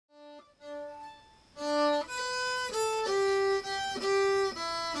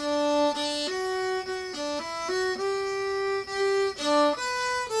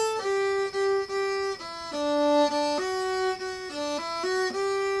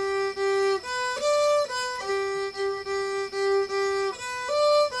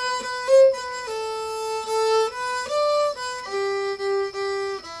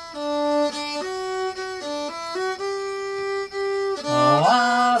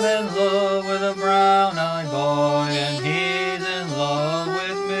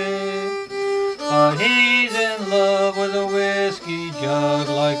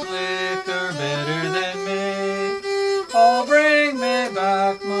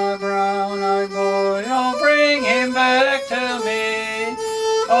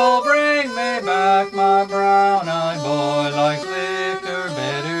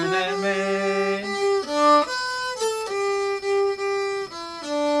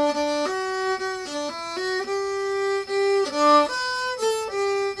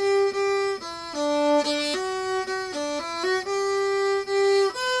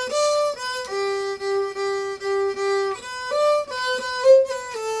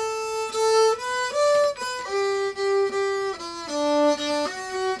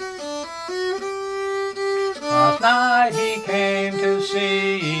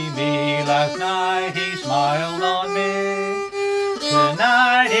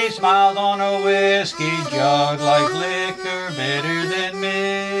mouth on a whiskey jug like liquor better than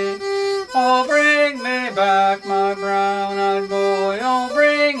me. Oh, bring me back my brown-eyed boy, oh,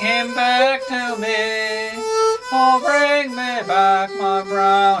 bring him back to me. Oh, bring me back my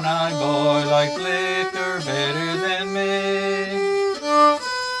brown-eyed boy like liquor better than me.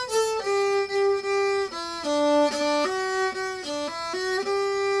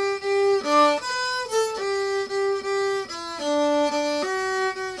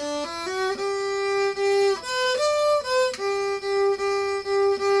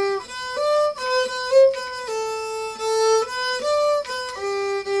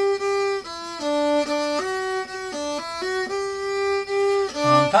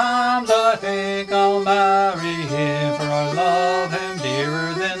 Sometimes I think I'll marry him, for I love him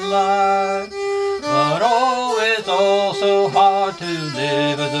dearer than life. But oh, it's all so hard to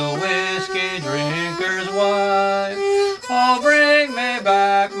live as a whiskey drinker's wife. Oh, bring me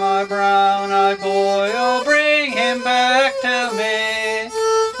back my brown-eyed boy, oh, bring him back to me.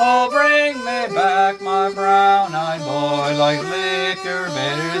 Oh, bring me back my brown-eyed boy like